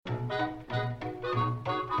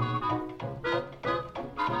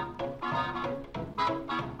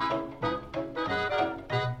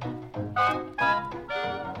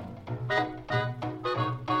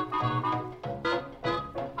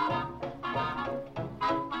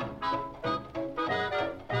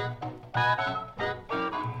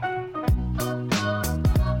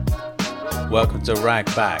Welcome to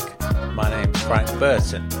Ragbag. My name's Frank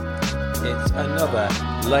Burton. It's another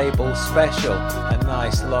label special, a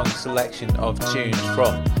nice long selection of tunes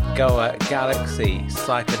from Goa Galaxy,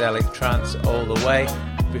 psychedelic trance all the way.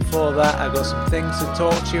 Before that, I've got some things to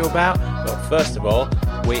talk to you about, but first of all,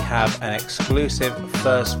 we have an exclusive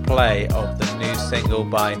first play of the new single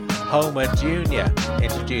by Homer Jr.,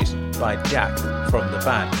 introduced by Jack from the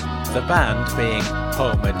band. The band being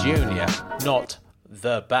Homer Jr., not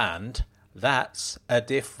the band. That's a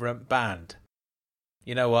different band.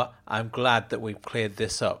 You know what? I'm glad that we've cleared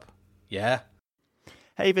this up. Yeah?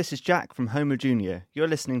 Hey, this is Jack from Homer Jr. You're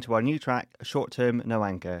listening to our new track, Short Term No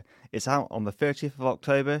Anchor. It's out on the 30th of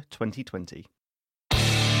October, 2020.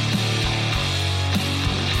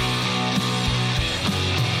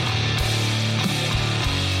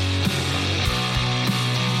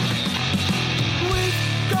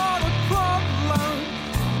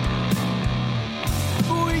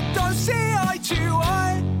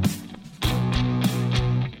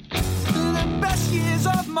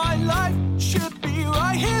 My life should be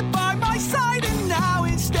right here by my side, and now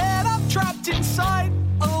instead I'm trapped inside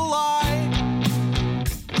a lie.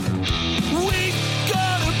 We've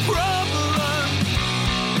got a problem.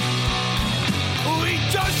 We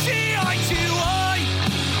don't see eye to eye.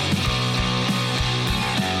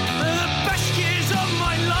 The best years of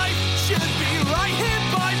my life should be right here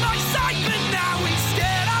by my side, but now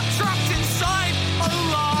instead I'm trapped inside a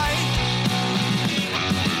lie.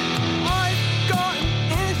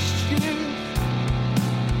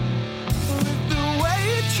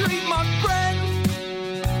 Treat my friends.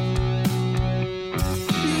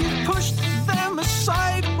 You pushed them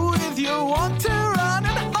aside with your want to run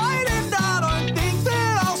and hide, and I don't think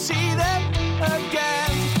that I'll see them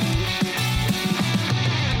again.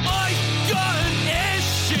 I got an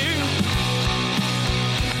issue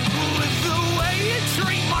with the way you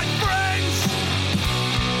treat my friends.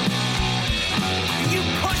 You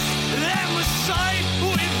push them aside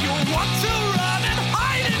with your want to run and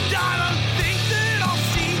hide, and I don't think that I'll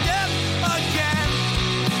see them again.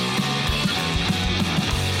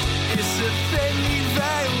 It's a thinly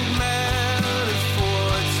veiled metaphor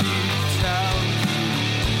to tell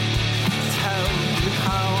you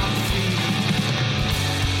how I'm feeling.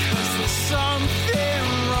 'Cause there's something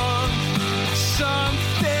wrong,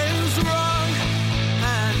 something's wrong,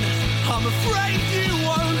 and I'm afraid you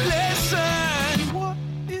won't listen. What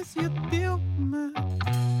is your deal, man?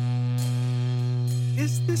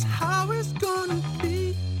 Is this how it's gonna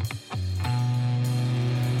be?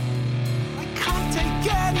 I can't take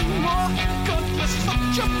anymore, 'cause you're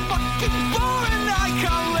such a fucking bore, and I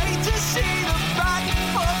can't wait to see the back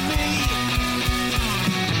of me.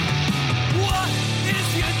 What is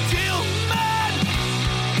your deal, man?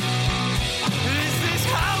 Is this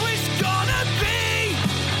how it's gonna be?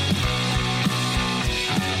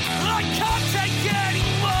 I can't take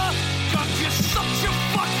anymore, 'cause you're such a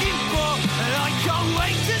fucking bore, and I can't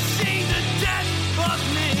wait to see the death of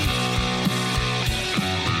me.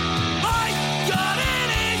 I got an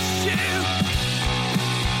issue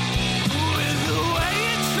with the way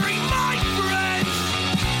you treat my friends.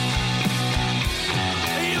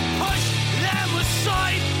 You push them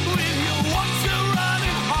aside with your want to run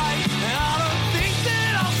and hide, and I don't think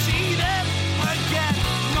that I'll see them again.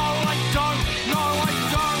 No, I don't. No, I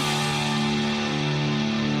don't.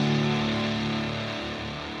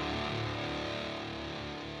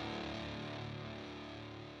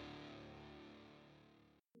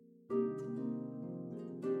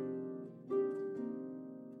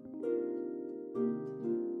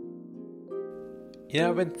 You know,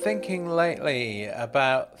 I've been thinking lately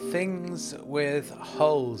about things with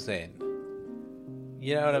holes in.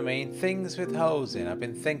 You know what I mean? Things with holes in. I've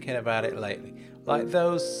been thinking about it lately. Like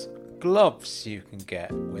those gloves you can get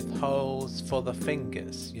with holes for the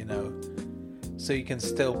fingers, you know, so you can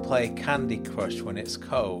still play Candy Crush when it's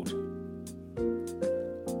cold.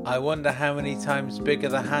 I wonder how many times bigger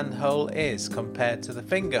the hand hole is compared to the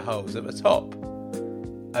finger holes at the top.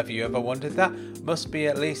 Have you ever wondered that? Must be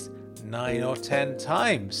at least 9 or 10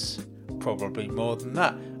 times. Probably more than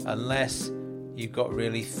that, unless you've got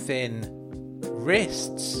really thin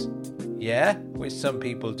wrists. Yeah, which some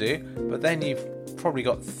people do, but then you've probably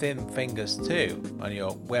got thin fingers too, and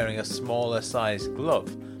you're wearing a smaller size glove.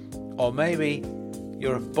 Or maybe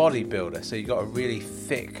you're a bodybuilder, so you've got a really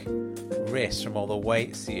thick wrist from all the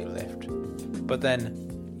weights that you lift. But then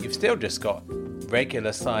you've still just got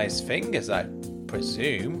regular sized fingers, I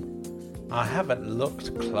presume. I haven't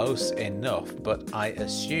looked close enough, but I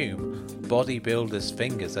assume bodybuilders'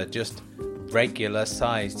 fingers are just regular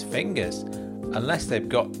sized fingers, unless they've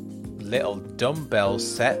got little dumbbell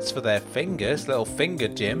sets for their fingers, little finger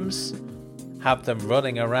gyms. have them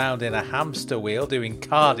running around in a hamster wheel doing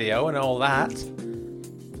cardio and all that.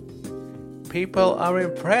 People are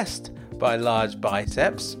impressed by large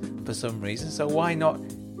biceps for some reason, so why not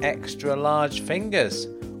extra large fingers?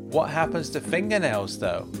 What happens to fingernails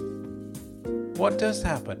though? What does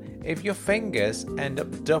happen if your fingers end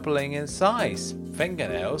up doubling in size?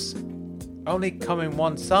 Fingernails only come in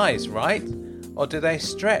one size, right? Or do they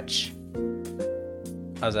stretch?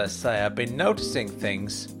 As I say, I've been noticing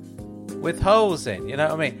things with holes in, you know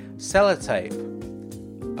what I mean?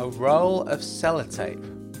 Sellotape. A roll of sellotape.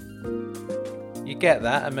 You get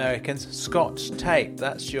that, Americans? Scotch tape,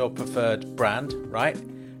 that's your preferred brand, right?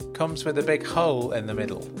 Comes with a big hole in the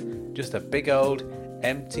middle. Just a big old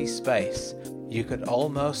empty space. You could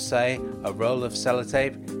almost say a roll of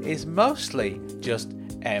sellotape is mostly just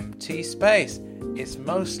empty space. It's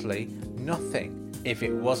mostly nothing. If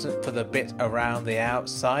it wasn't for the bit around the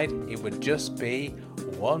outside, it would just be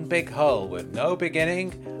one big hole with no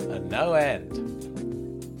beginning and no end.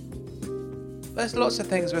 There's lots of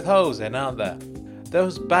things with holes in, aren't there?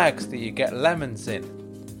 Those bags that you get lemons in,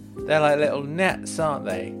 they're like little nets, aren't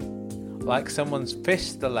they? Like someone's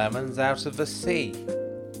fished the lemons out of the sea.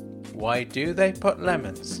 Why do they put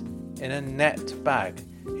lemons in a net bag?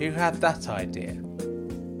 Who had that idea?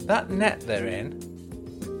 That net they're in,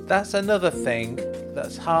 that's another thing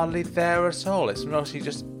that's hardly there at all. It's mostly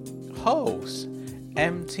just holes.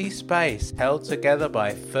 Empty space held together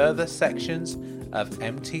by further sections of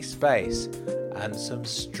empty space and some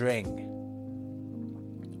string.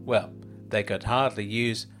 Well, they could hardly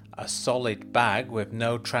use a solid bag with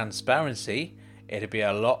no transparency. It'd be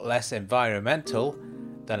a lot less environmental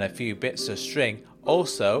than a few bits of string.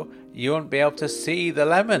 Also, you wouldn't be able to see the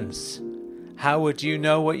lemons. How would you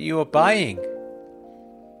know what you were buying?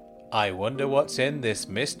 I wonder what's in this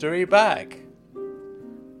mystery bag.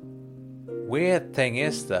 Weird thing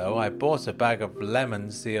is though, I bought a bag of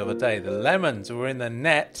lemons the other day. The lemons were in the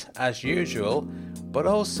net as usual, but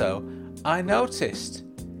also I noticed,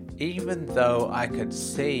 even though I could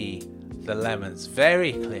see the lemons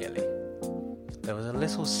very clearly, there was a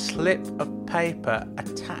little slip of paper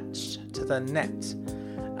attached to the net,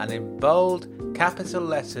 and in bold capital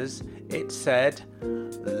letters it said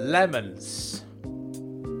lemons.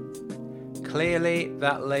 Clearly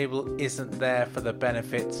that label isn't there for the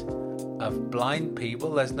benefit of blind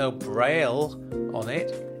people. There's no braille on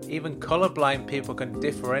it. Even colourblind people can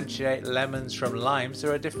differentiate lemons from limes.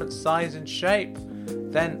 They're a different size and shape.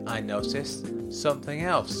 Then I noticed something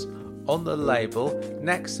else. On the label,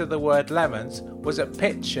 next to the word lemons, was a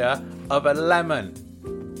picture of a lemon.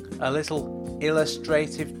 A little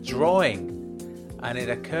illustrative drawing. And it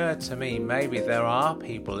occurred to me, maybe there are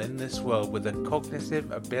people in this world with the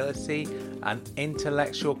cognitive ability and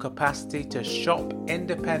intellectual capacity to shop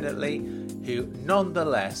independently who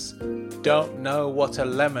nonetheless don't know what a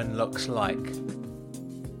lemon looks like.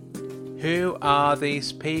 Who are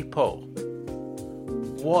these people?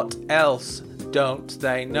 What else don't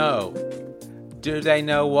they know? Do they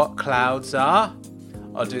know what clouds are?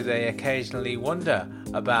 Or do they occasionally wonder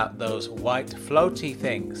about those white floaty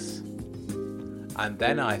things? And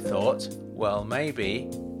then I thought, well, maybe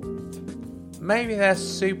they're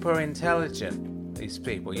super intelligent, these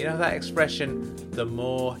people. You know that expression, the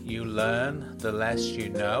more you learn, the less you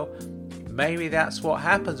know? Maybe that's what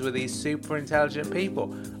happens with these super intelligent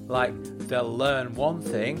people. Like, they'll learn one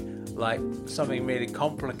thing, like something really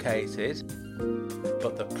complicated,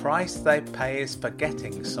 but the price they pay is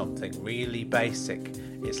forgetting something really basic.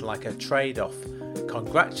 It's like a trade-off.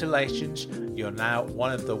 Congratulations, you're now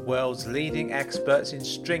one of the world's leading experts in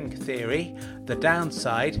string theory. The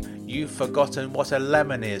downside, you've forgotten what a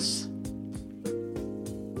lemon is.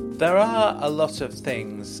 There are a lot of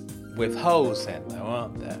things with holes in though,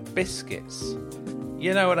 aren't there? Biscuits.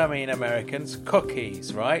 You know what I mean, Americans?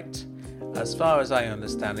 Cookies, right? As far as I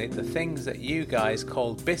understand it, the things that you guys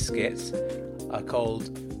call biscuits are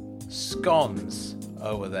called scones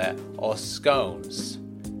over there, or scones.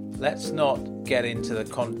 Let's not get into the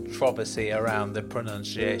controversy around the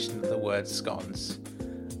pronunciation of the word scones.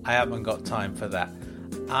 I haven't got time for that.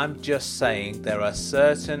 I'm just saying there are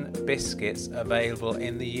certain biscuits available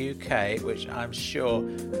in the UK which I'm sure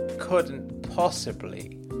couldn't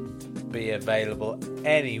possibly be available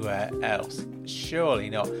anywhere else.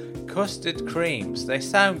 Surely not. Custard creams, they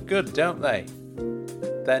sound good, don't they?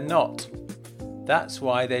 They're not. That's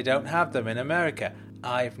why they don't have them in America.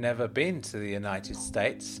 I've never been to the United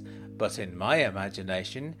States, but in my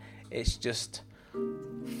imagination, it's just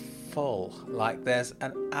full. Like there's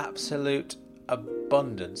an absolute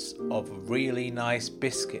abundance of really nice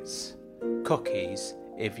biscuits, cookies,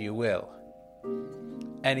 if you will.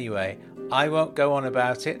 Anyway, I won't go on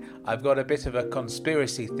about it. I've got a bit of a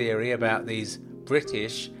conspiracy theory about these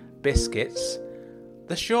British biscuits.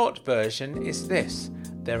 The short version is this.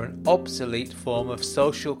 They're an obsolete form of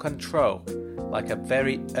social control, like a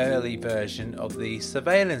very early version of the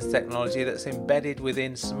surveillance technology that's embedded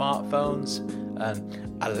within smartphones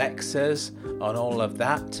and Alexas and all of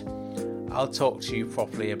that. I'll talk to you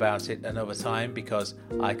properly about it another time because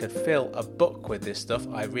I could fill a book with this stuff,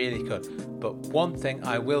 I really could. But one thing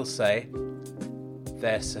I will say,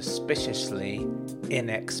 they're suspiciously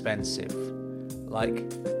inexpensive. Like,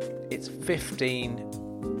 it's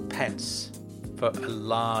 15 pence for a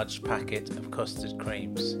large packet of custard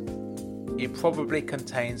creams. It probably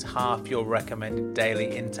contains half your recommended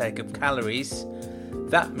daily intake of calories.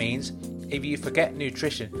 That means if you forget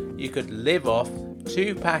nutrition, you could live off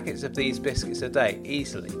 2 packets of these biscuits a day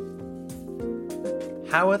easily.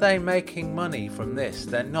 How are they making money from this?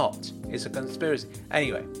 They're not. It's a conspiracy.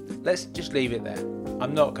 Anyway, let's just leave it there.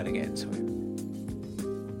 I'm not going to get into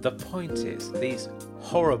it. The point is, these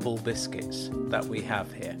horrible biscuits that we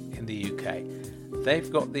have here in the UK,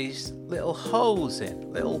 they've got these little holes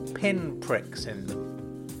in, little pin pricks in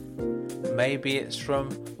them. Maybe it's from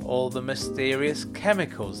all the mysterious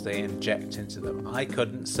chemicals they inject into them. I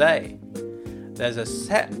couldn't say. There's a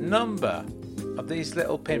set number of these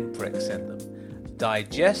little pinpricks in them.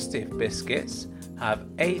 Digestive biscuits have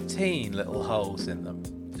 18 little holes in them.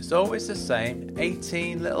 It's always the same,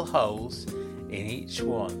 18 little holes in each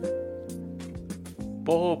one.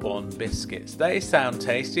 Bourbon biscuits. They sound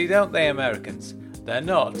tasty, don't they, Americans? They're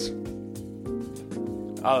not.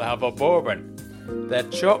 I'll have a bourbon. They're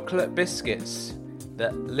chocolate biscuits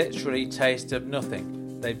that literally taste of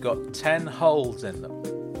nothing. They've got 10 holes in them.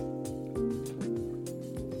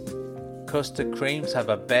 Custard creams have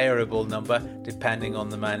a variable number depending on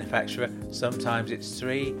the manufacturer. Sometimes it's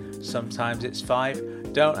 3, sometimes it's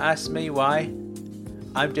 5. Don't ask me why.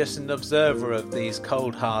 I'm just an observer of these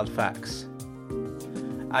cold hard facts.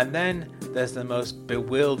 And then there's the most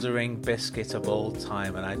bewildering biscuit of all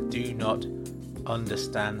time, and I do not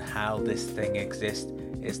understand how this thing exists.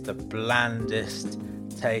 It's the blandest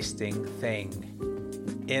tasting thing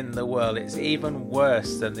in the world. It's even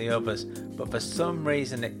worse than the others, but for some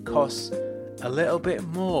reason it costs a little bit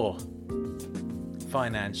more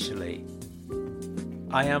financially.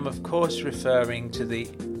 I am of course referring to the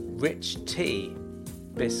Rich Tea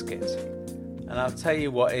biscuit, and I'll tell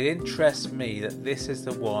you what, it interests me that this is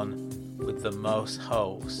the one with the most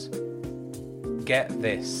holes. Get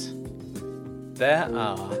this, there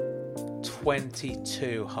are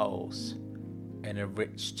 22 holes in a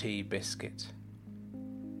Rich Tea biscuit.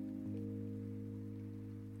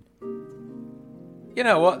 You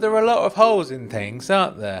know what, there are a lot of holes in things,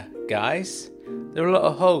 aren't there, guys? There are a lot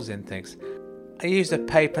of holes in things. I used a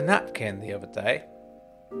paper napkin the other day,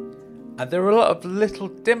 and there are a lot of little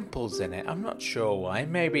dimples in it. I'm not sure why.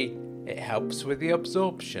 Maybe it helps with the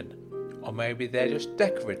absorption, or maybe they're just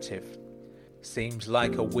decorative. Seems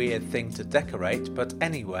like a weird thing to decorate, but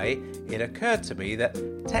anyway, it occurred to me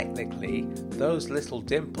that technically those little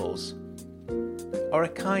dimples are a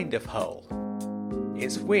kind of hole.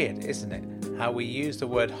 It's weird, isn't it, how we use the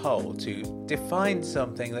word hole to define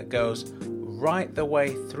something that goes right the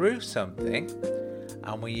way through something,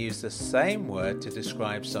 and we use the same word to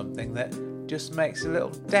describe something that just makes a little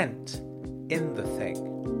dent in the thing.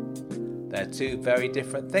 They're 2 very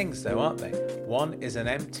different things though, aren't they? One is an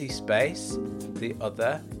empty space, the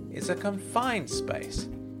other is a confined space.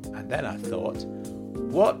 And then I thought,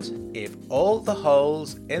 what if all the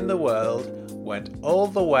holes in the world went all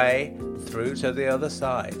the way through to the other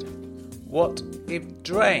side? What if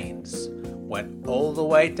drains went all the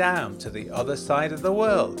way down to the other side of the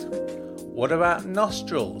world? What about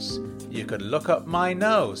nostrils? You could look up my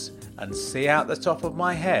nose and see out the top of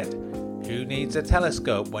my head. Who needs a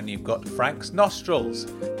telescope when you've got Frank's nostrils?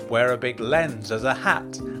 Wear a big lens as a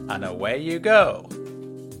hat and away you go.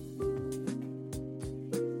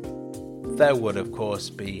 There would of course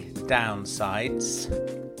be downsides.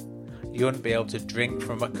 You wouldn't be able to drink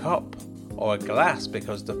from a cup or a glass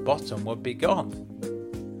because the bottom would be gone.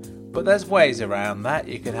 But there's ways around that.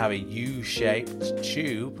 You could have a U-shaped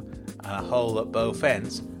tube and a hole at both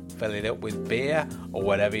ends, fill it up with beer or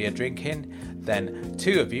whatever you're drinking, then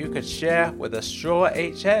 2 of you could share with a straw at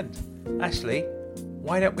each end. Actually,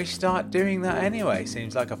 why don't we start doing that anyway?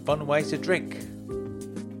 Seems like a fun way to drink.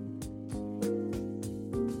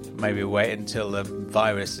 Maybe wait until the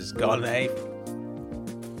virus is gone, eh?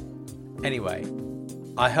 Anyway,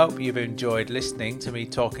 I hope you've enjoyed listening to me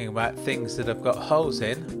talking about things that have got holes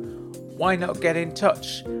in. Why not get in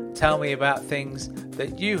touch? Tell me about things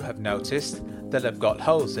that you have noticed that have got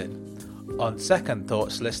holes in. On second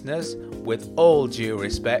thoughts, listeners, with all due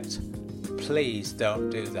respect, please don't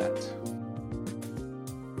do that.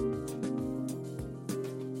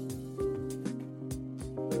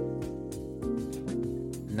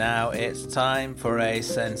 Now it's time for a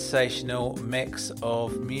sensational mix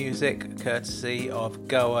of music courtesy of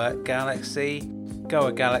Goa Galaxy.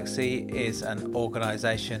 Goa Galaxy is an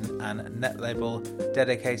organisation and net label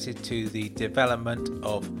dedicated to the development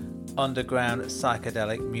of underground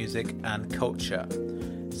psychedelic music and culture.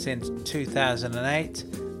 Since 2008,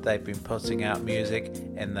 they've been putting out music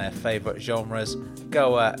in their favourite genres: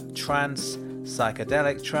 Goa Trance,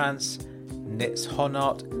 Psychedelic Trance, Nits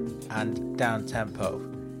Honot and Downtempo.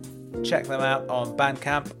 Check them out on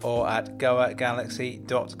Bandcamp or at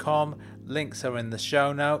goagalaxy.com. Links are in the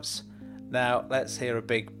show notes. Now let's hear a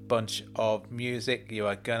big bunch of music. You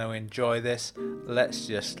are going to enjoy this. Let's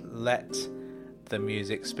just let the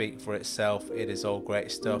music speak for itself. It is all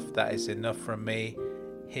great stuff. That is enough from me.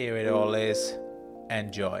 Here it all is.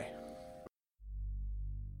 Enjoy.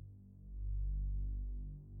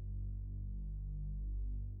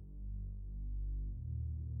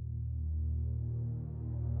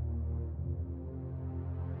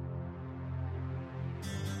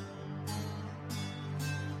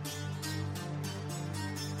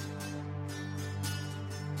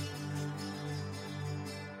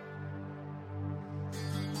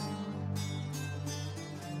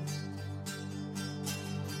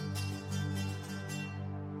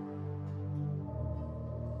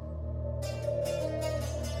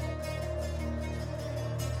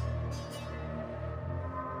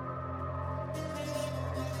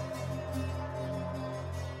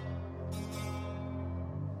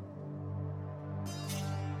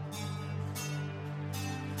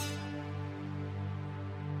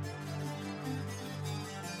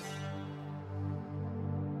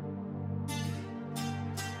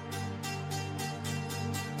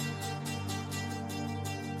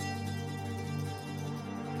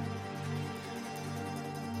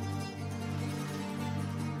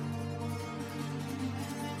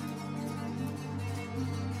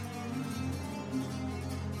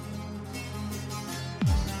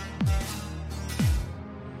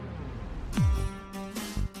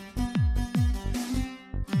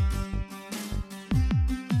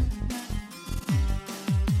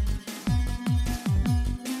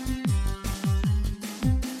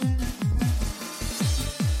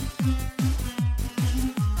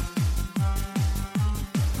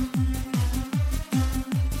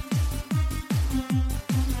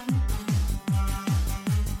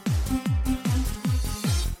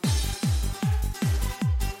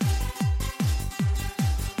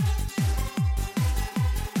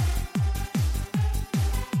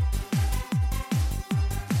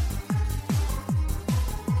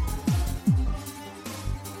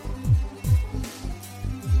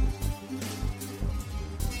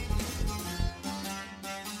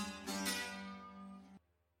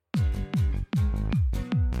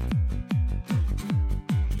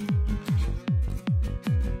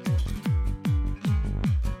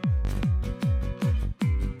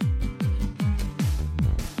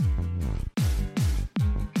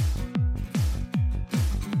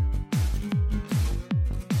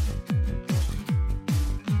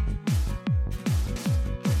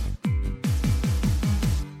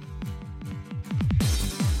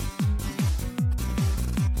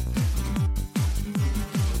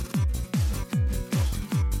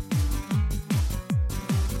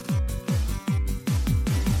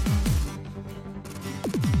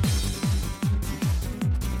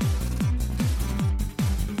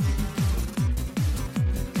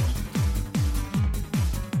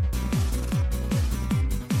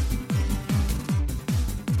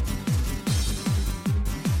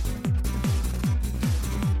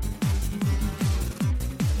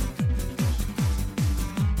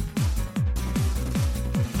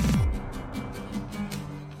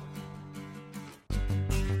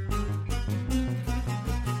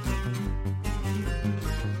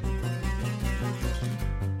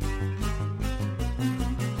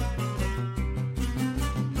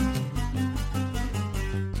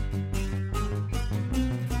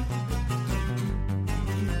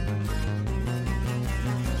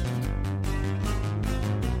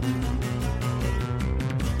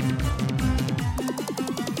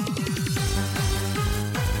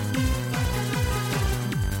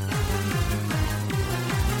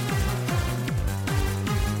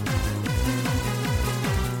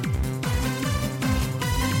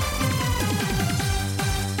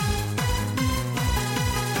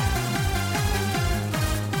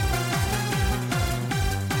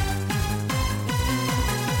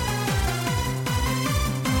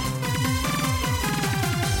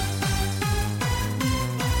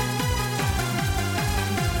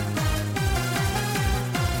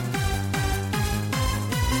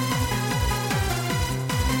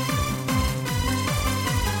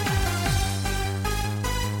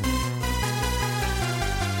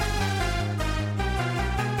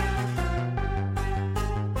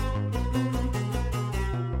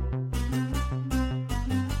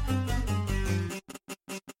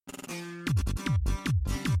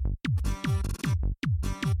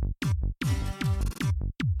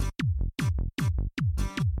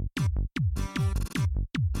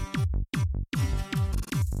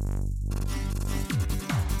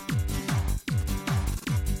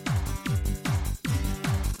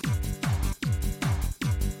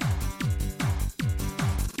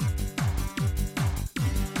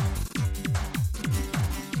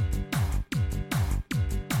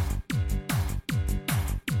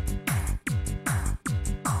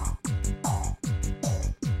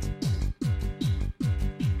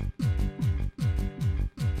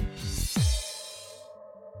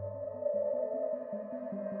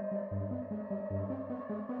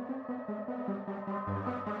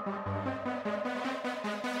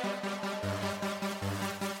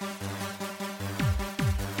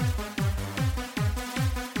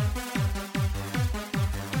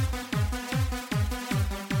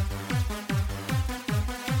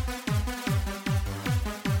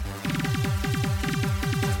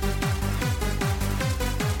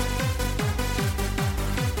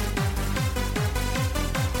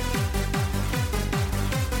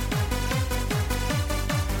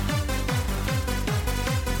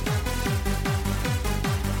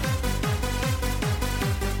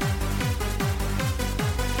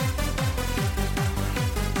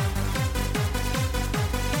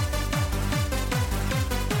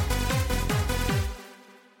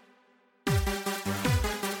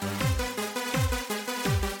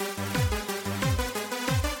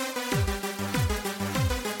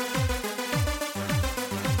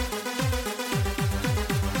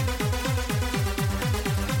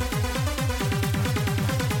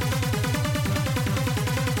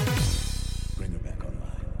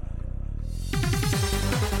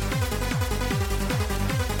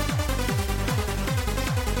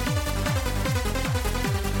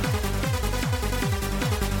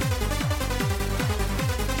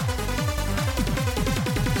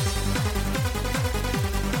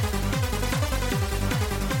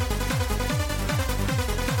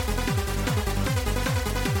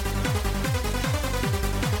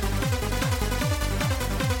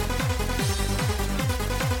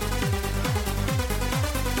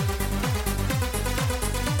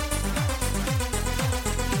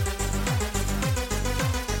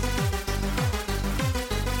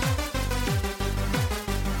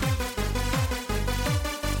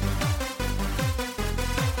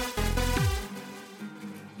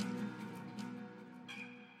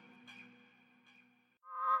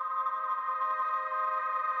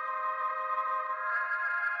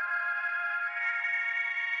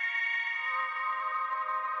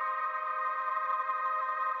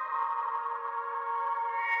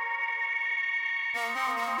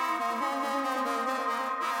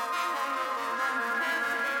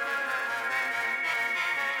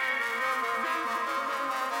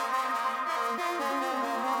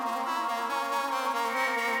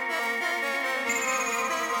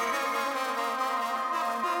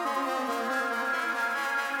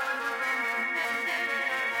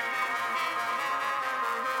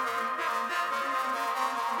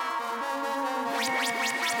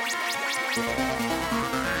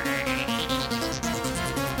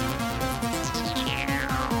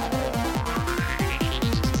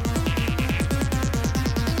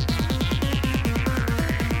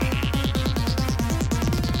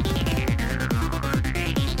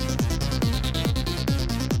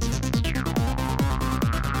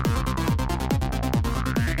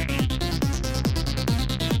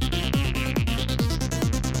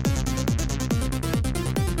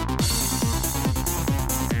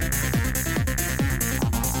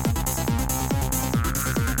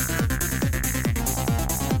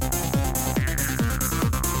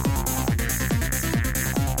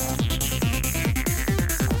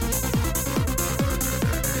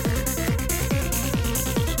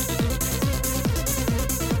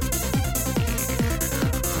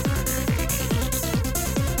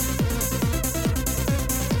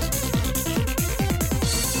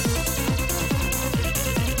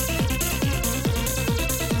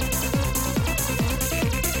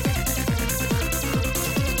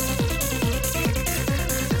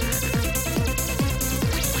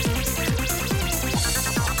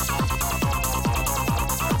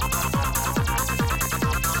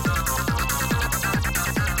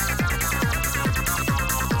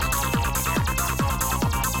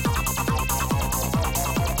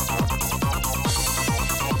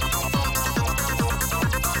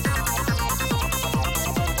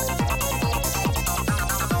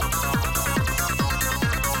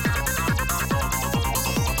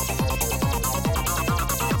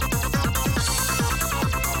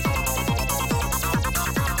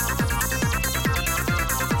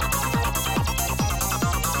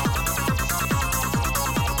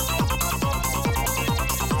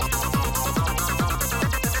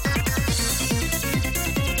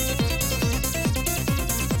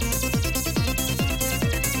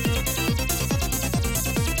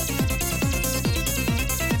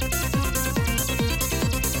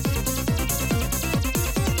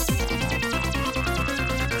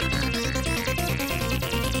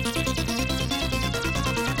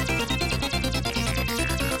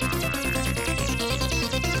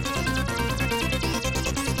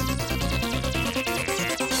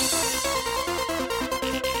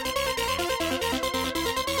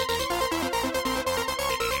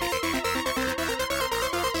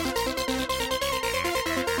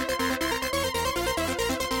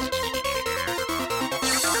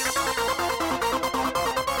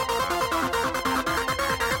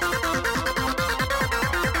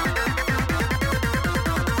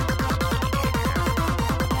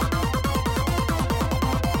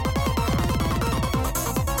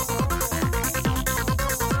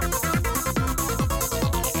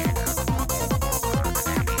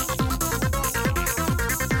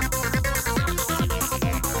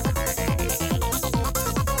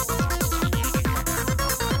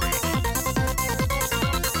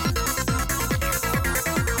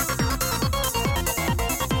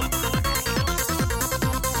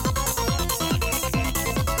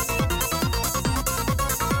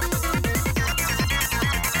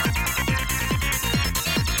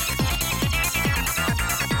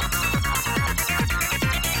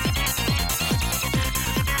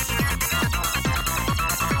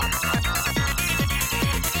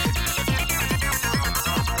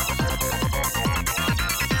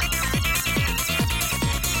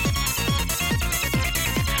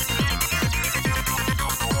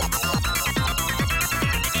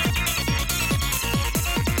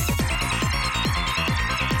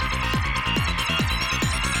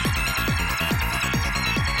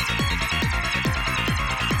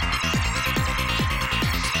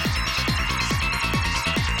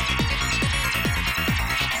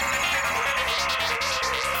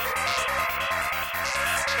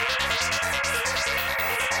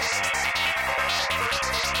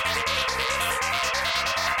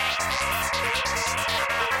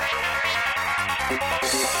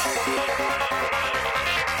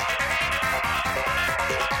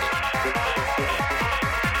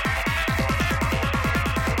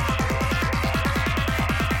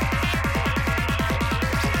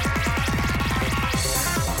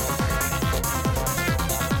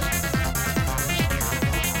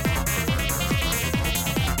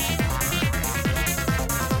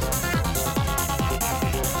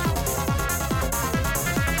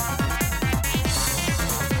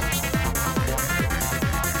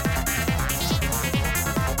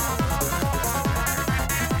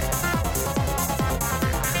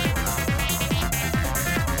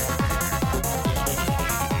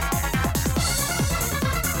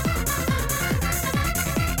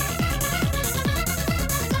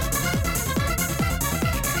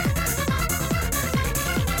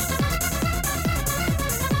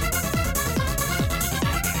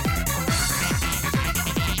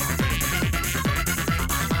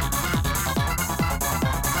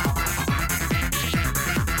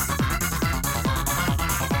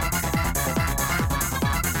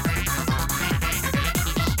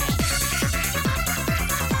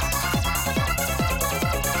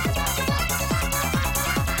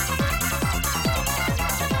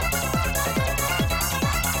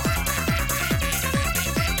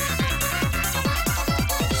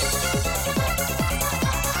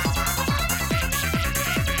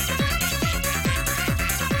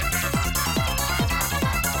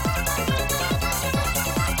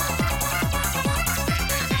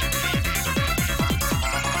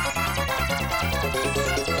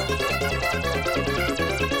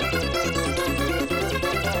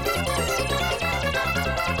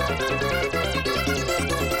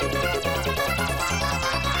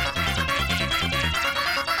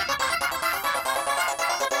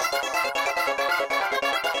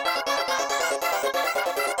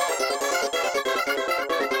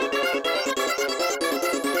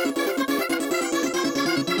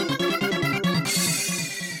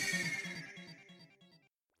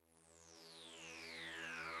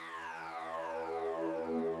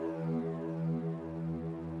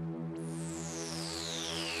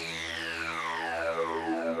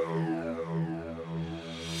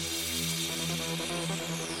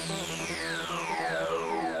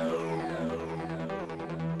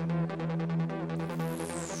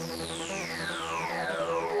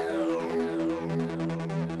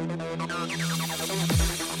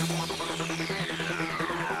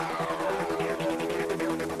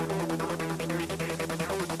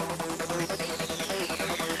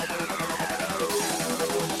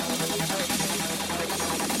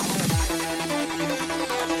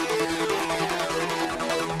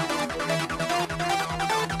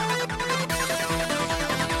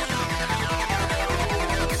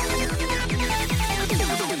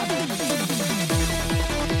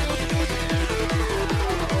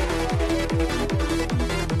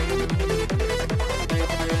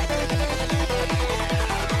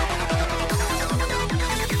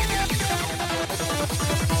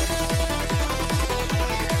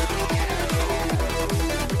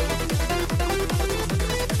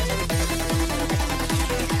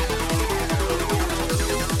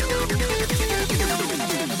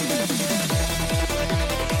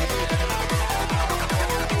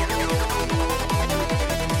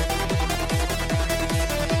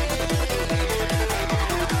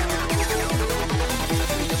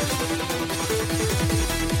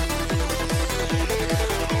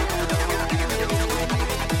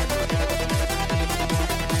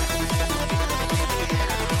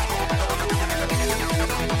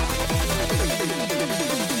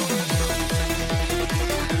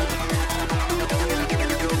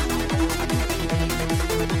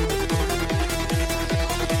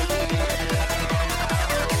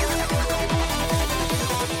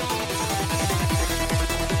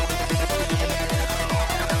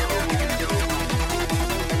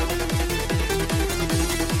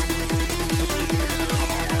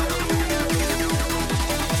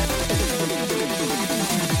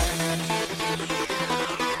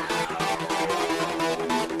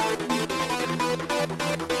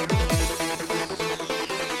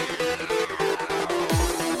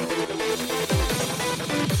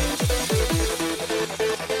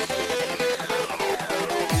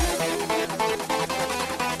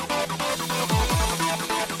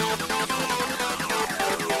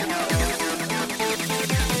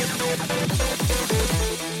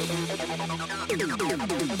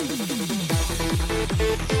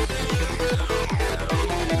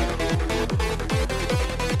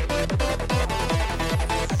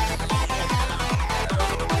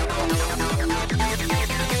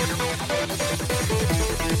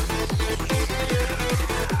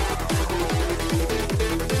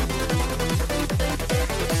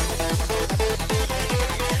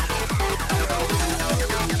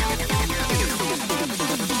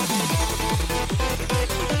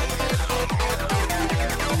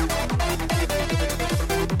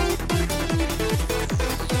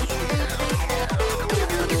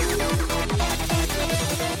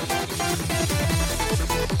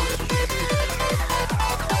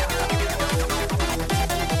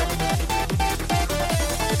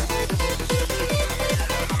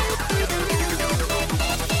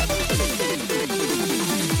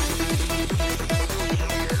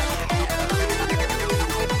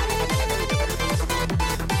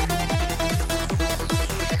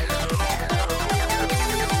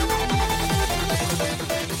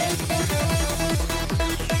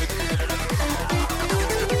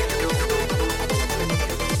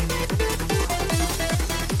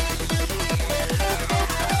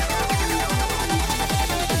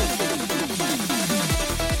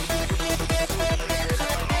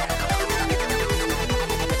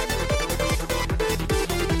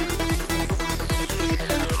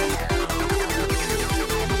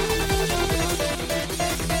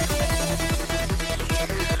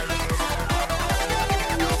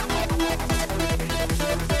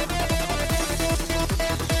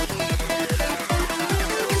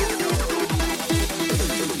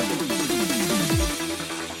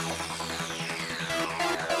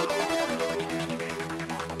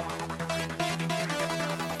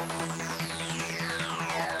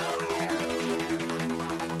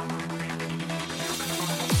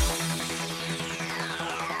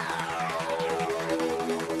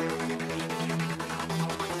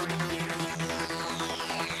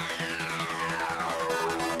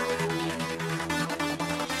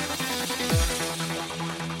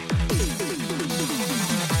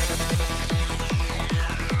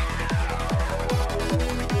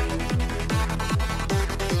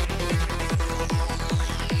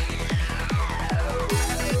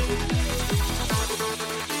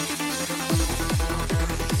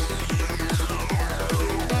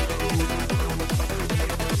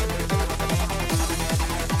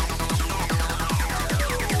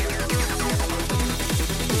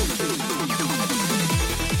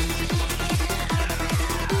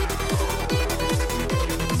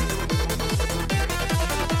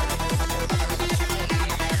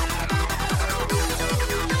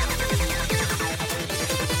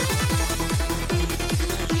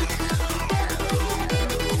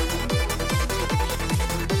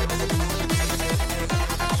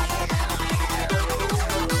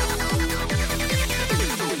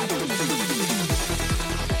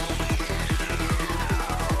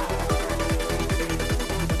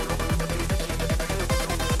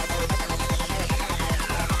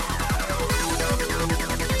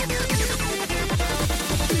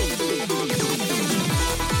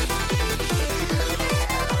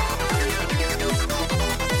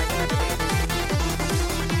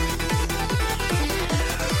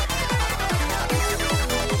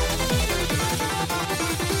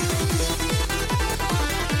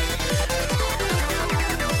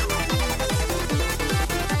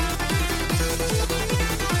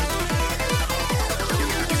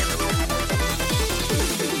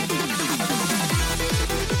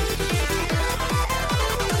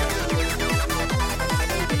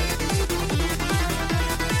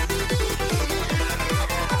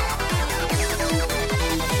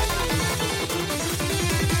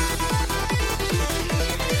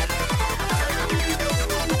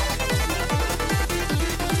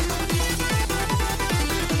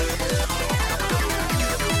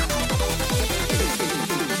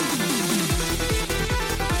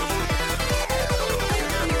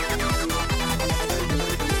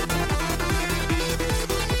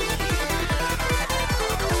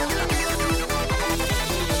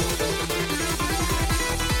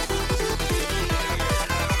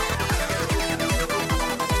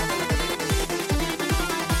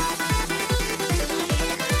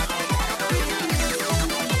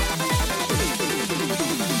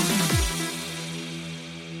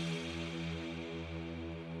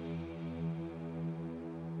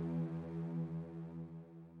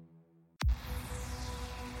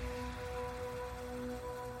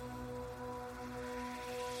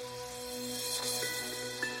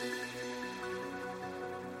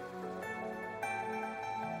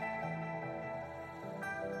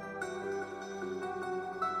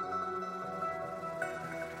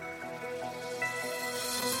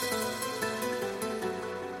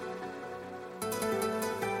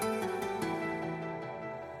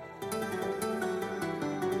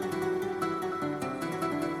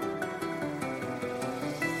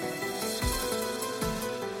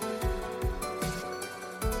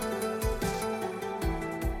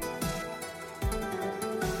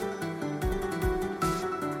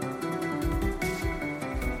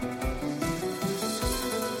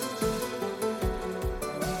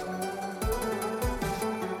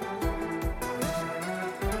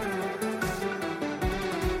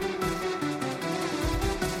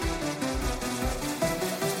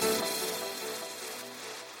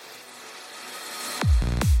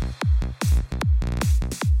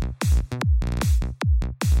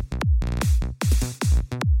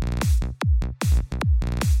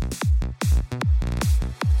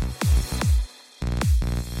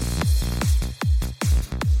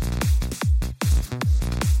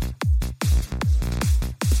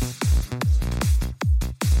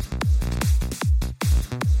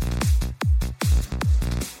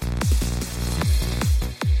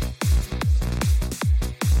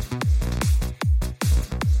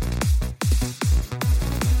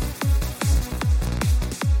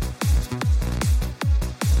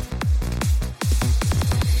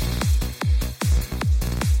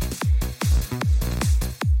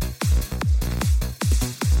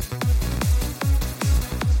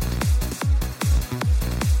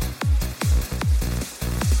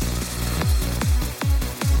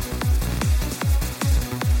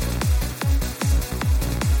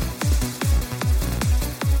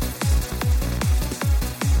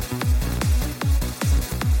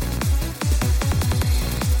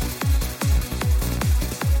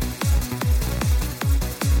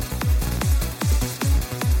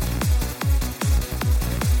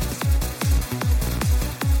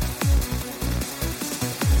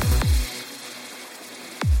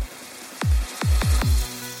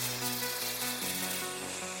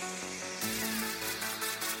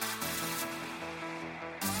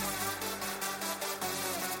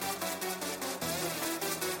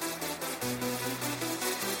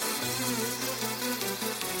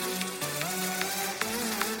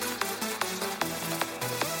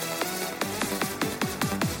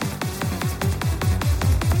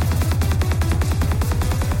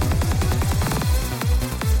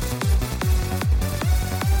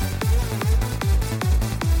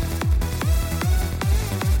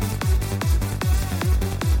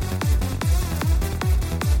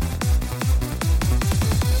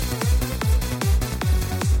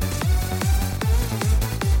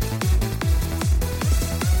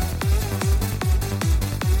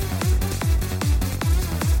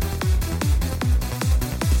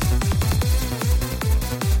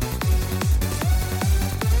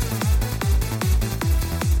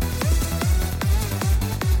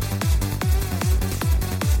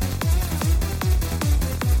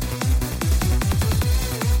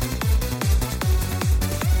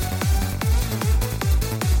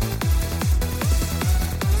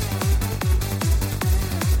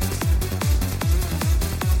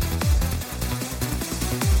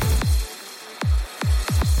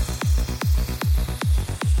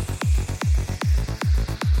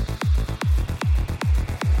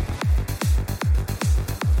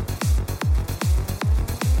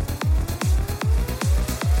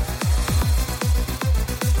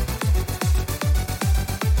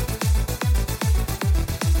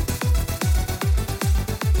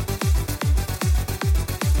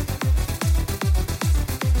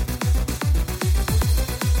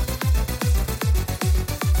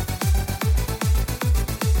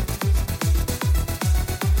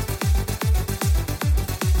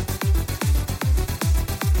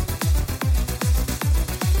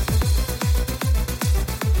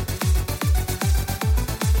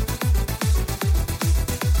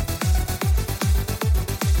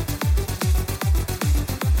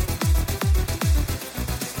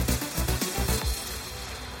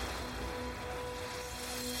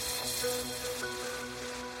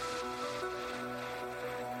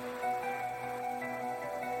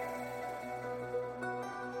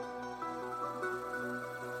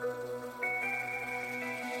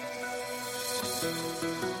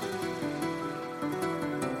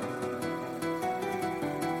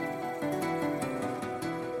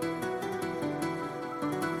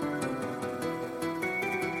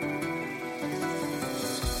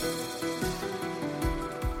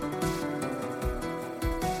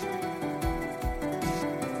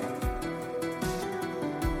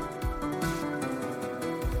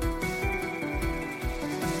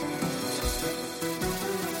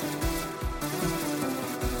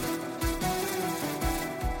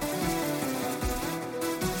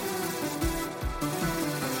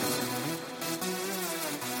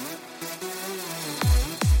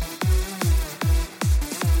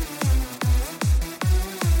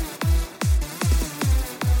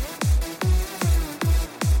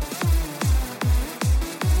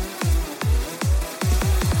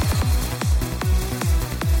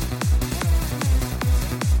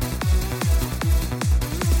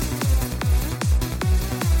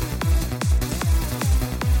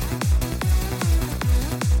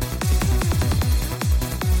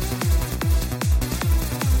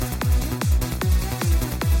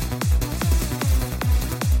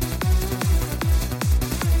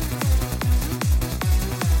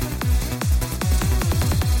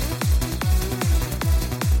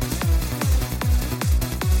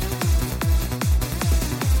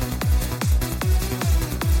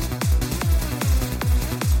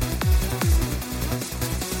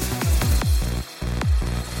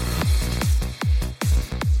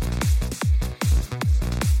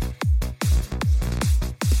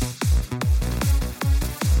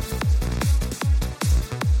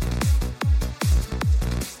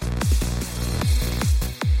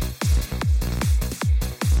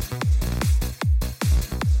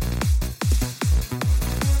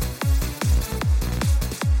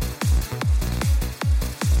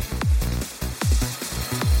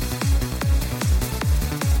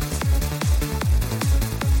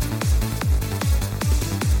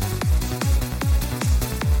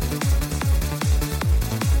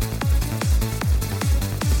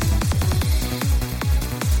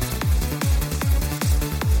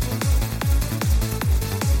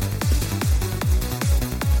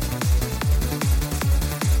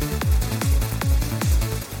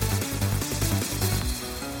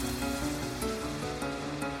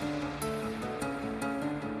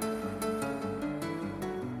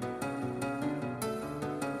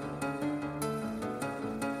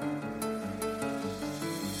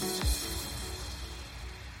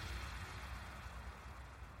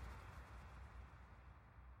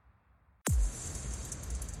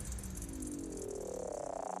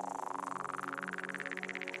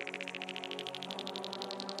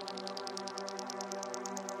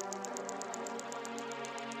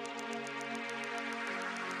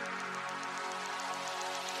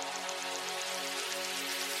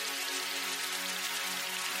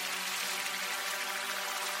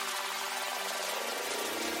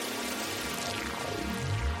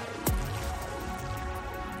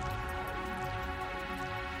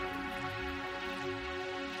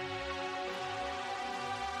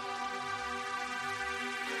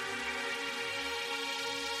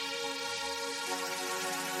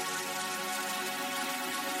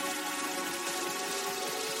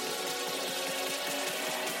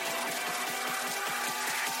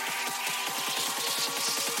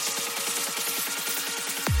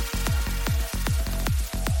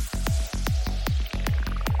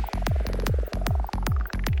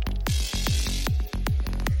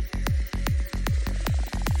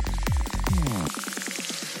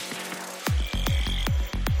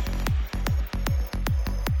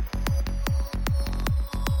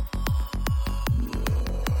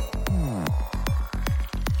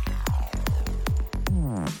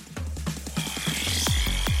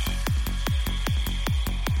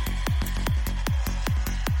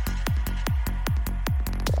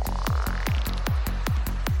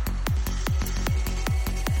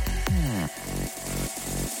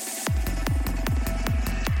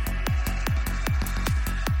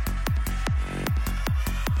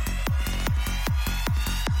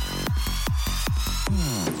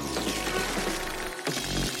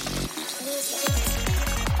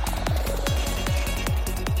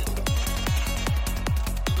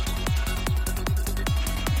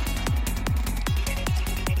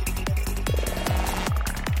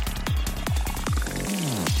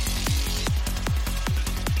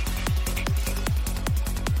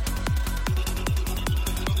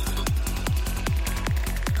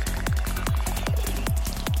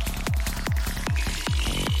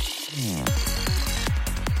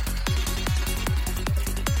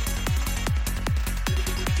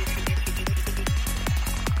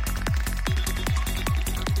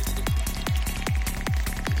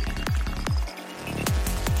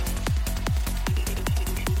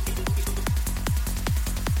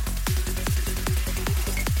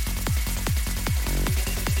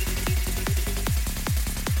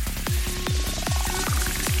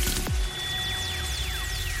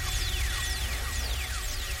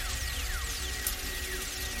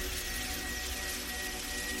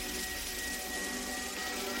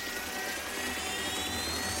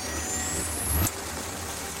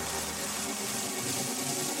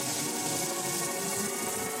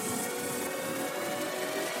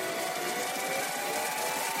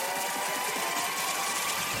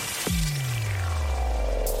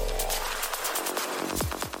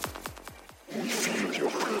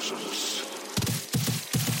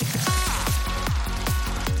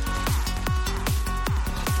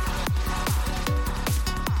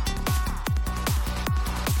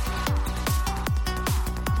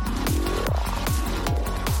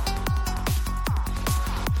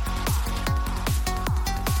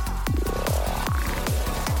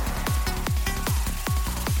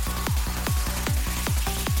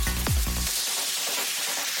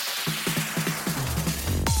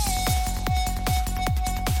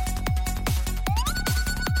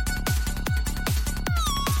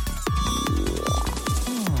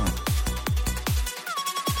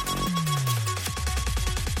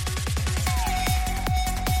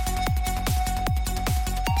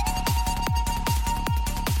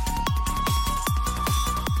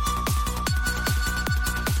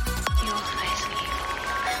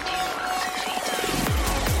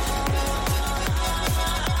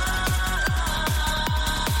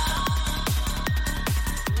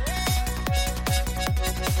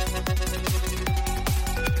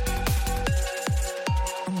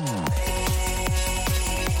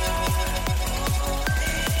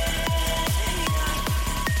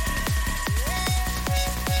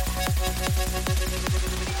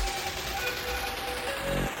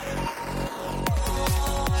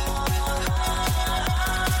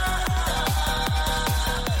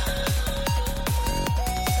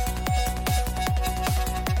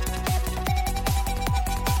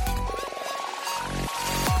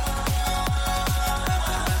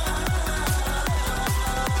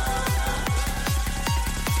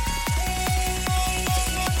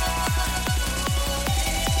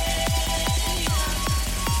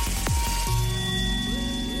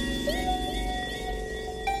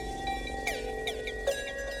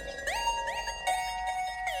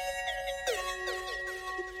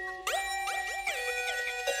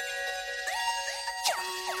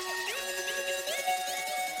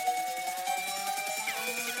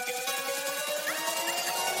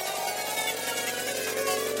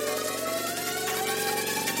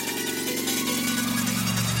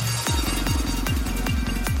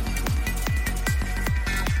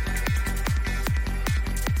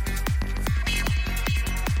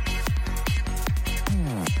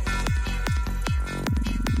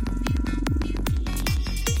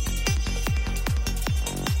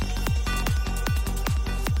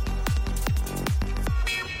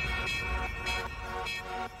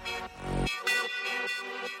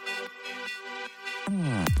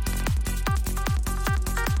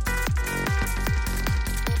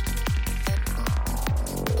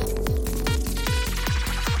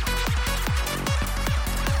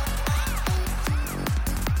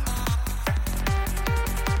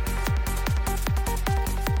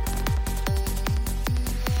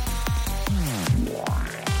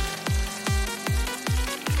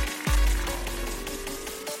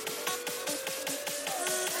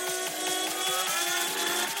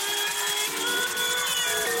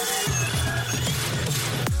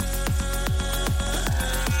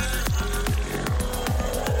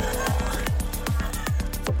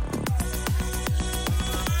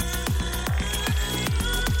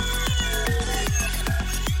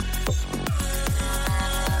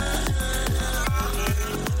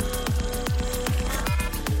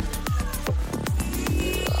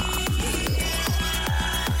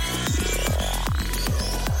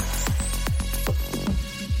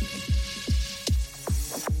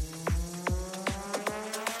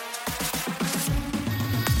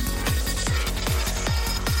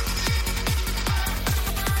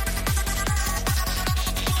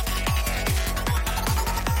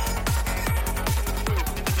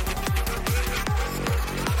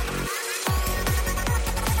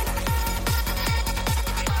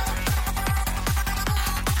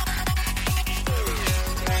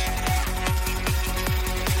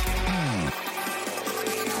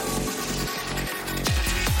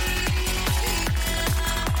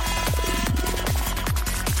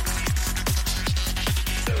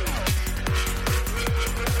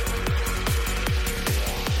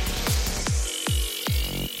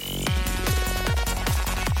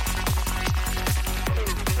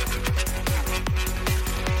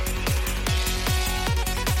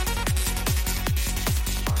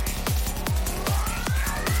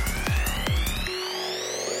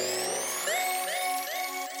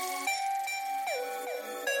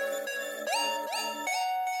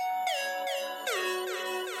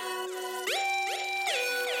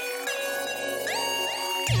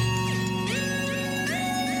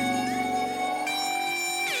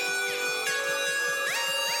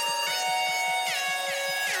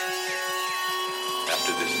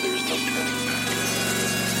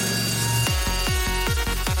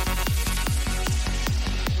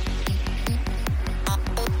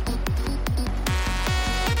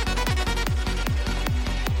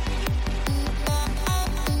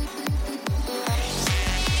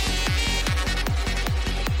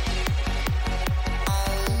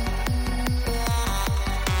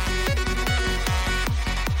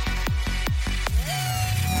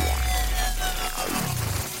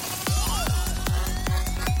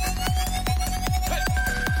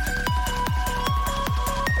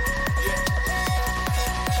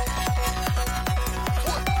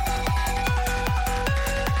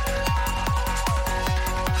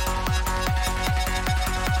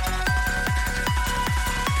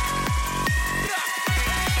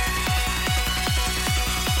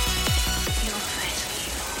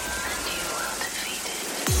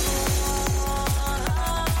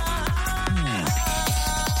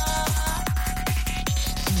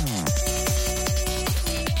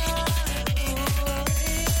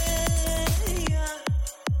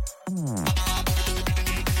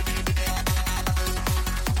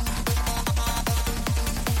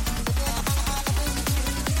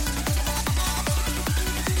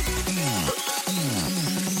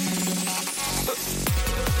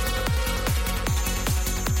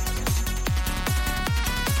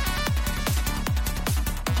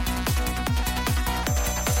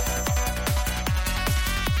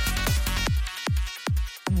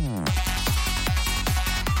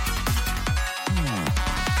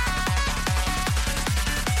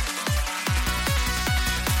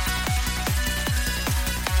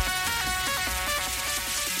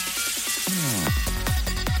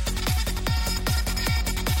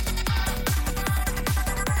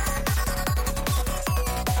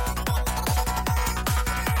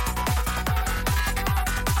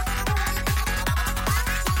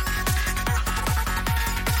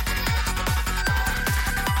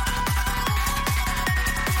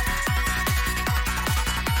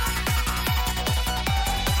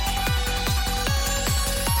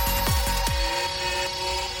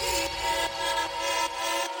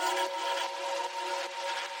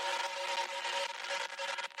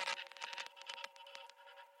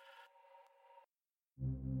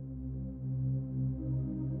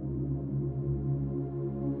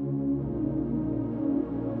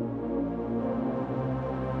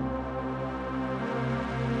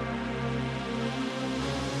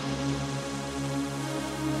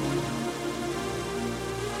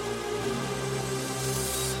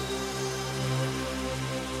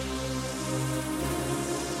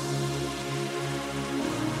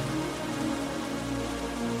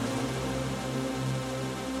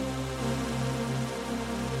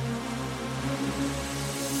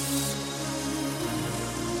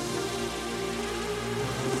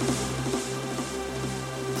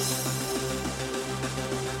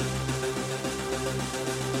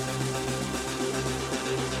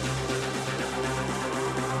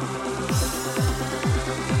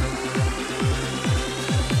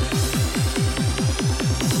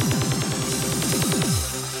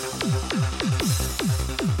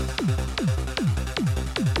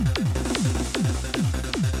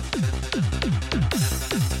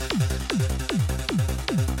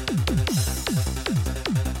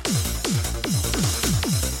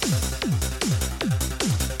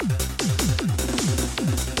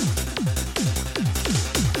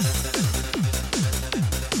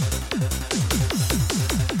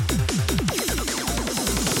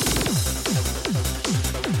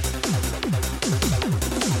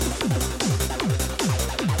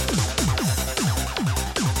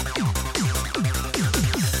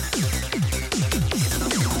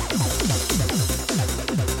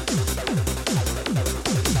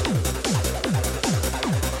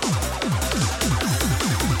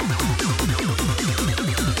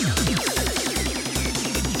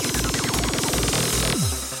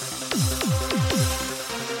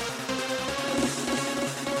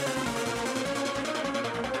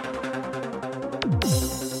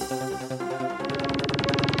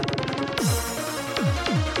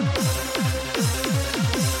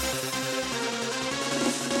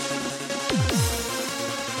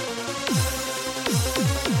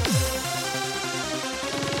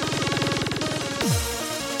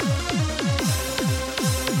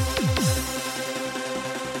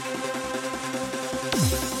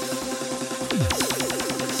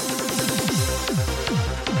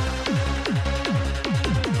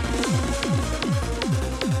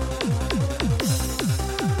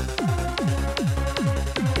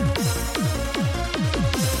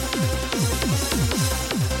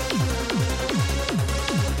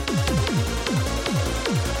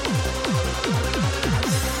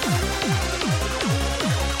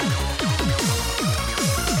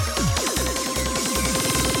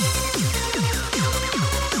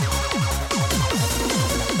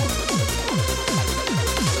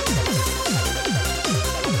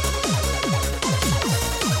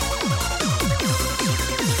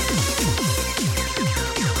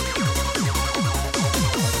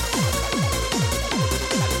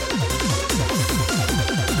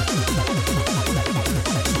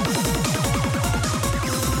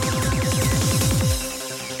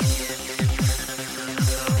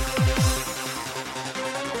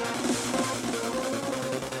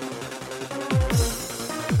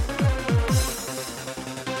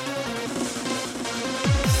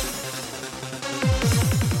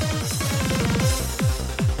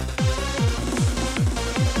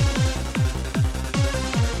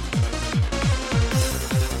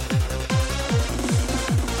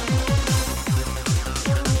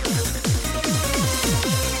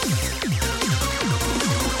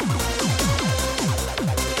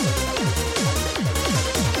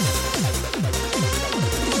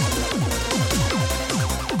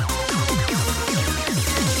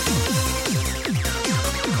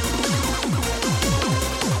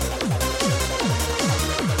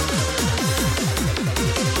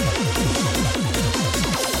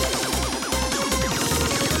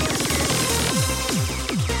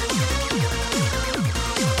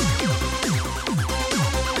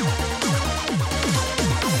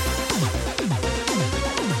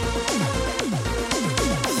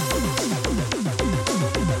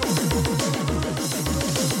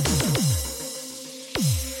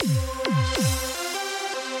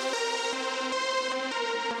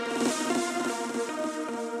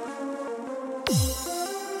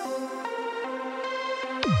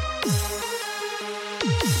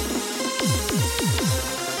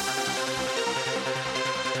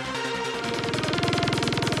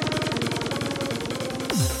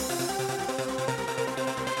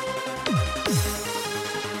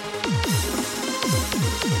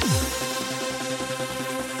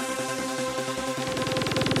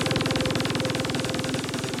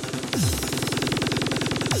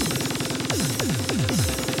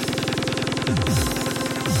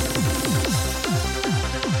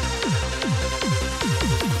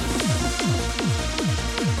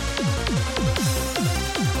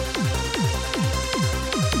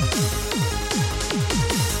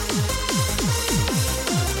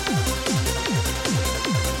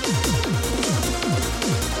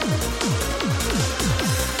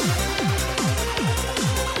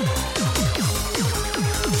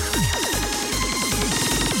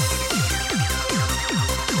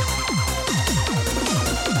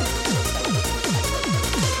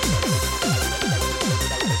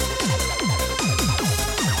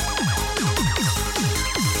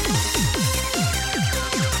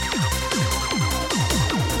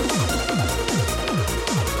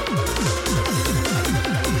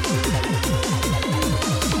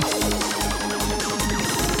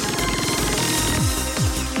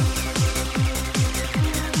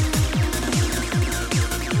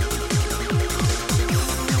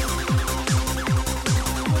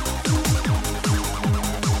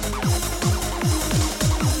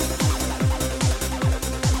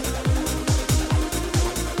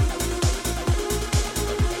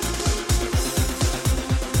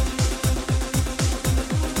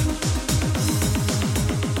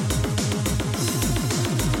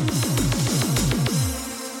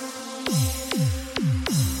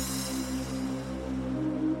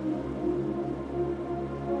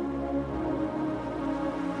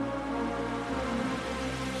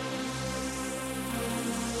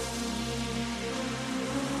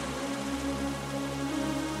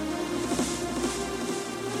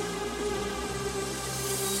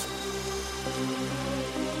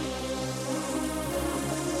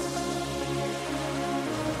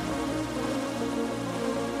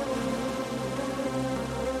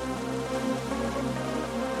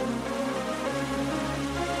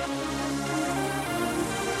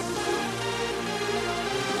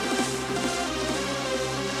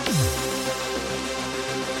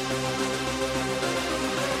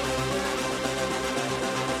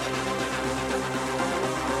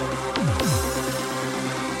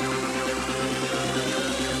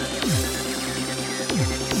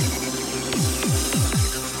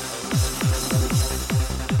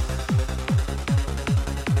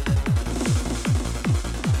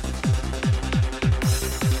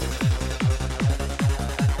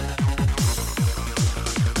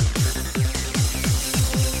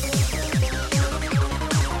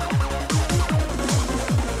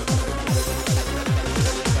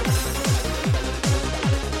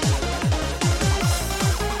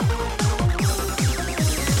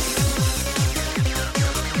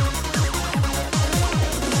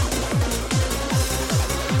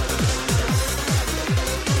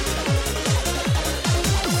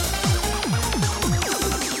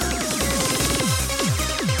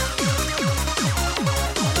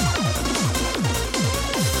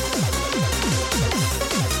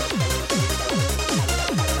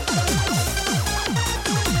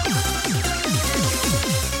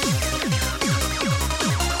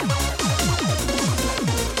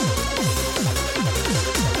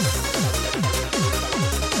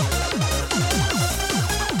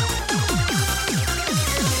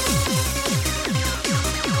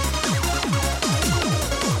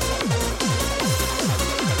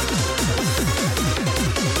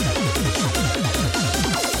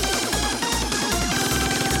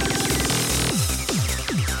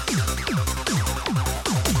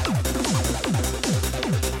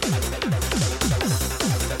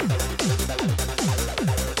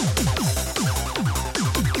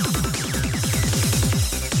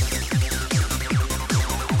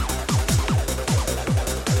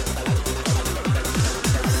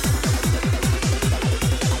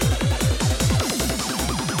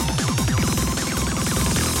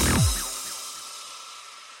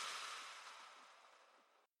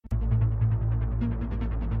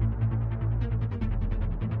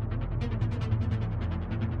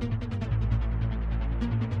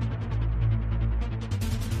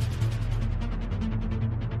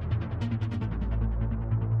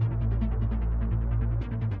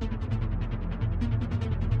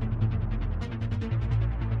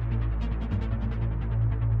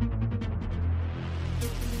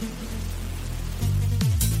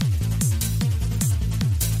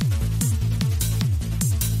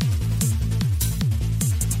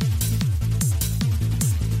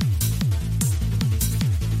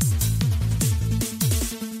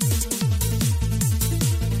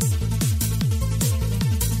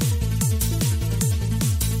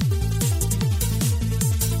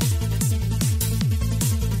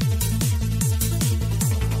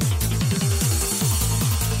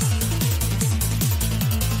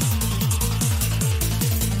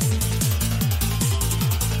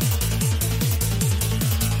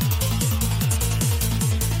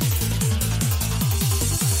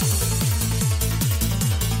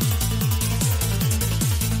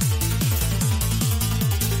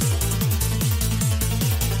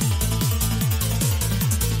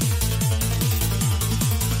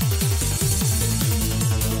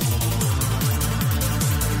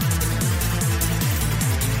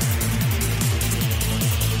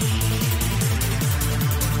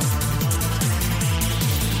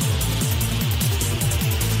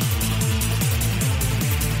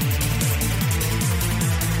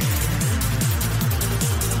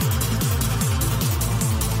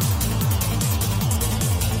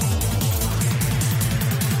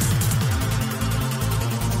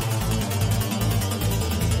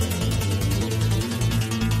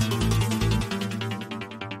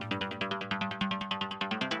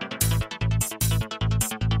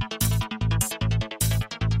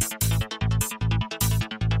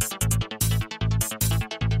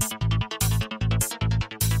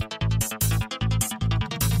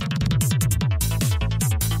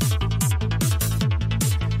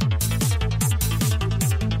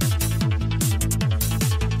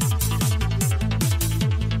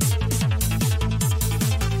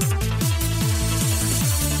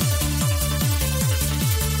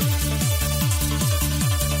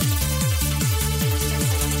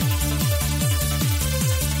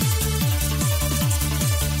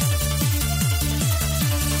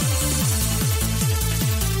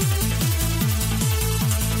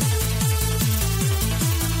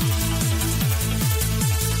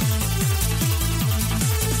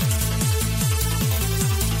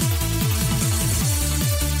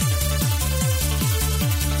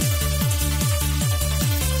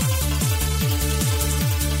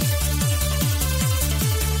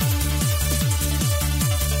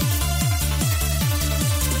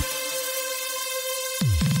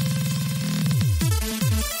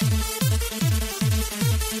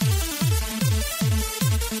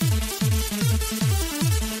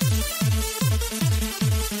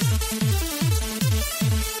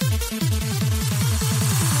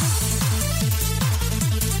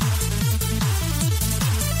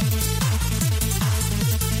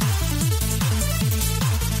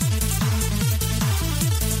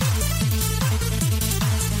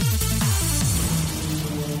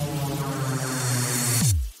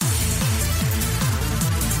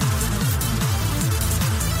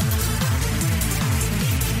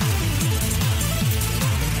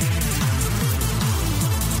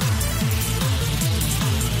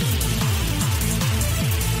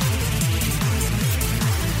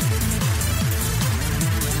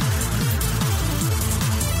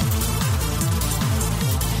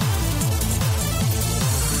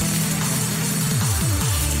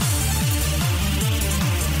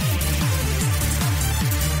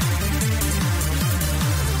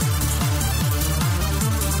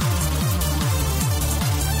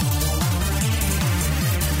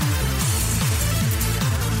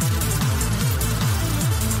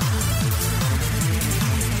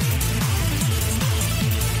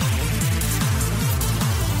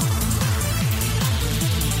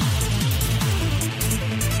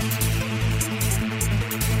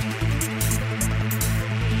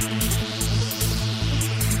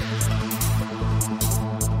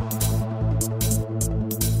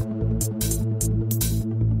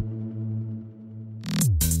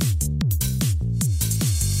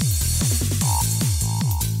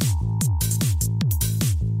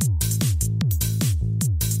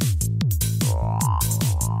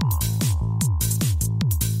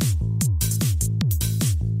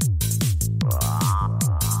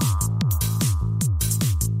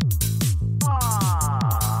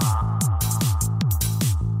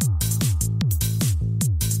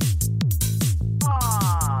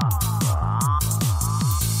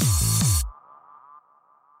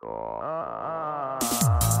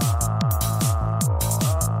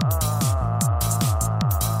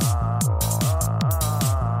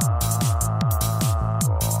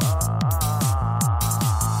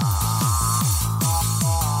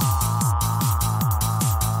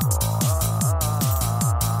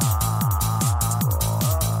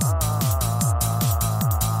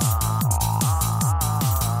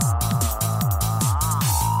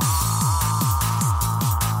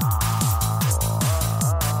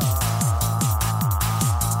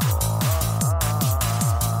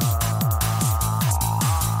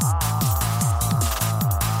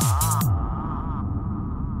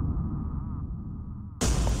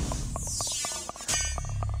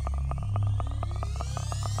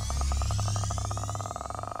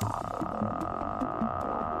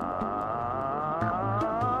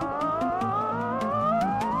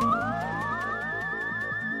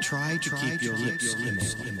 Try to keep your lips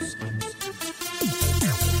immense.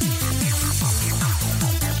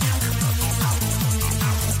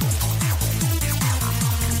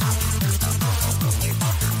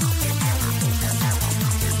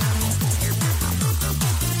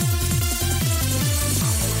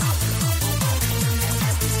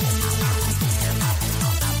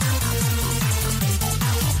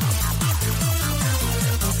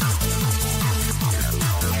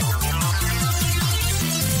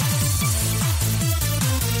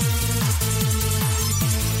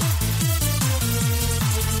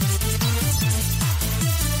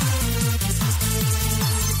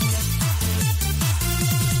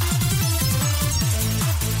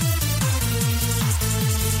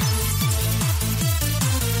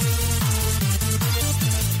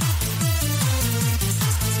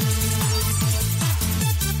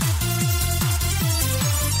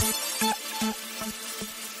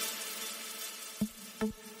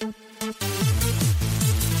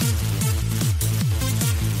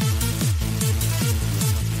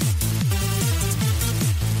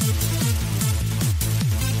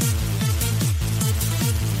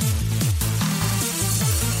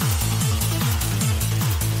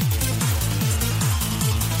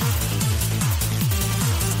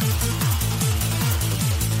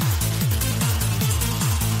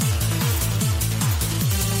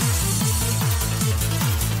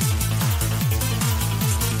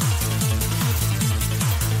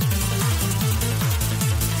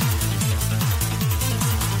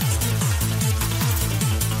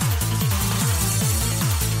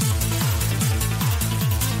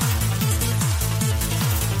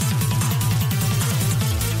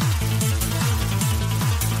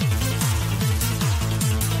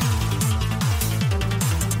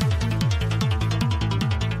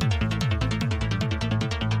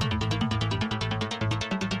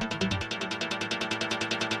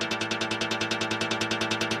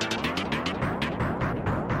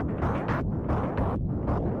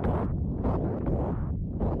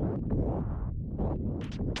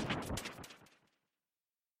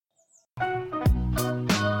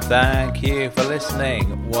 Thank you for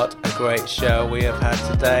listening. What a great show we have had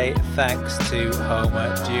today. Thanks to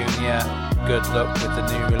Homer Jr. Good luck with the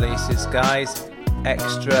new releases, guys.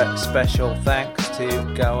 Extra special thanks to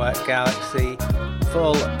Goa Galaxy.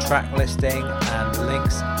 Full track listing and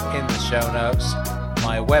links in the show notes.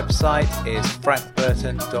 My website is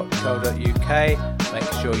frankburton.co.uk.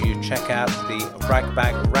 Make sure you check out the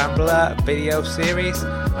Ragbag Rambler video series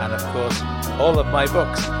and of course all of my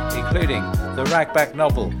books, including the Ragbag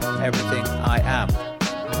novel, Everything I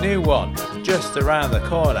Am. New one just around the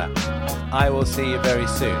corner. I will see you very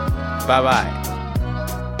soon. Bye bye.